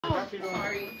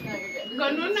Sorry. No, you're good.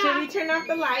 Con una. Should we turn off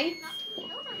the lights?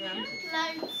 Yeah.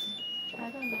 Lights. I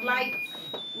don't know. Lights.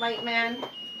 Light man.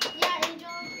 Yeah, Angel.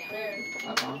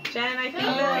 Jen, I think the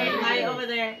light over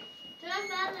there. Turn off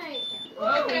that light.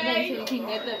 Okay. So we can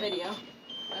get the video.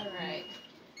 Alright.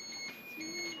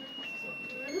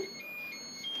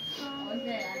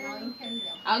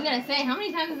 I was gonna say, how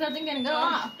many times is that thing gonna go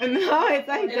off? No, it's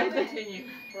like It'll continue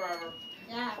forever.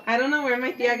 Yeah. I don't know where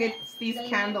my tia gets these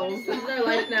candles. This is their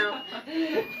life now.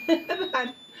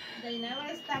 They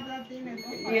never stop that thing.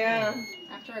 Yeah.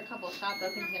 After a couple shots,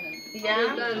 that thing's gonna...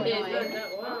 Yeah.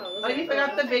 Wow. Oh, you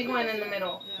forgot the big one in the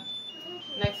middle.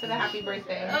 Next to the happy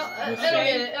birthday. It'll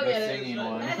get it, it'll get it. Singing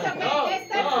one.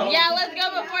 Yeah, let's go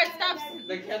before it stops.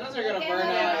 The candles are gonna burn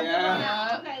out,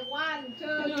 yeah. Okay, 1,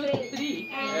 2, 3.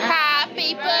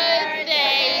 Happy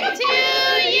birthday to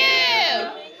you.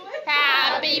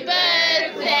 Happy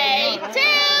birthday to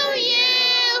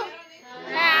you.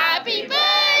 Happy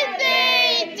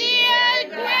birthday, dear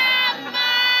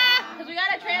Grandma. Because we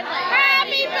gotta translate.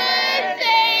 Happy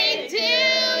birthday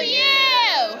to you.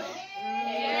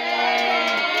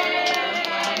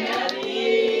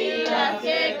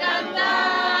 Que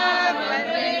cantar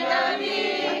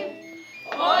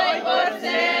hoy por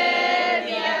ser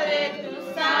día de tus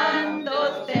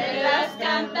santos te las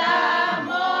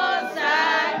cantamos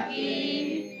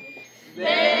aquí.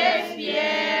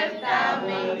 Despierta,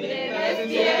 mente,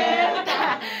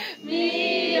 despierta,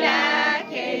 mira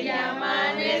que ya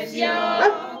amaneció.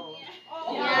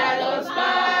 Ya los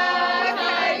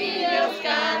pajarillos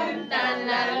cantan,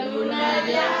 la luna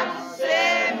ya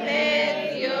se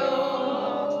metió.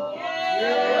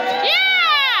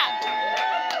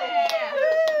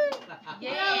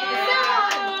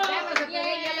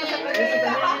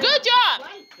 Good job!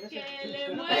 ¡Que la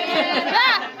vuelta!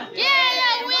 ¡Que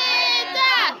la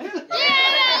vuelta!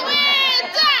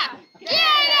 ¡Que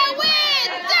la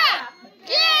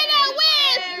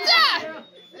vuelta!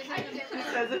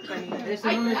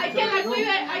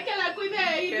 Hay que la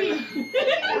cuide, Ivy.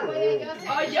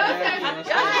 Oh, yo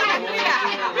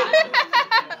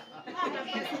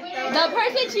The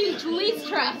person she least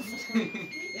trusts.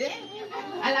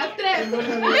 A las 3.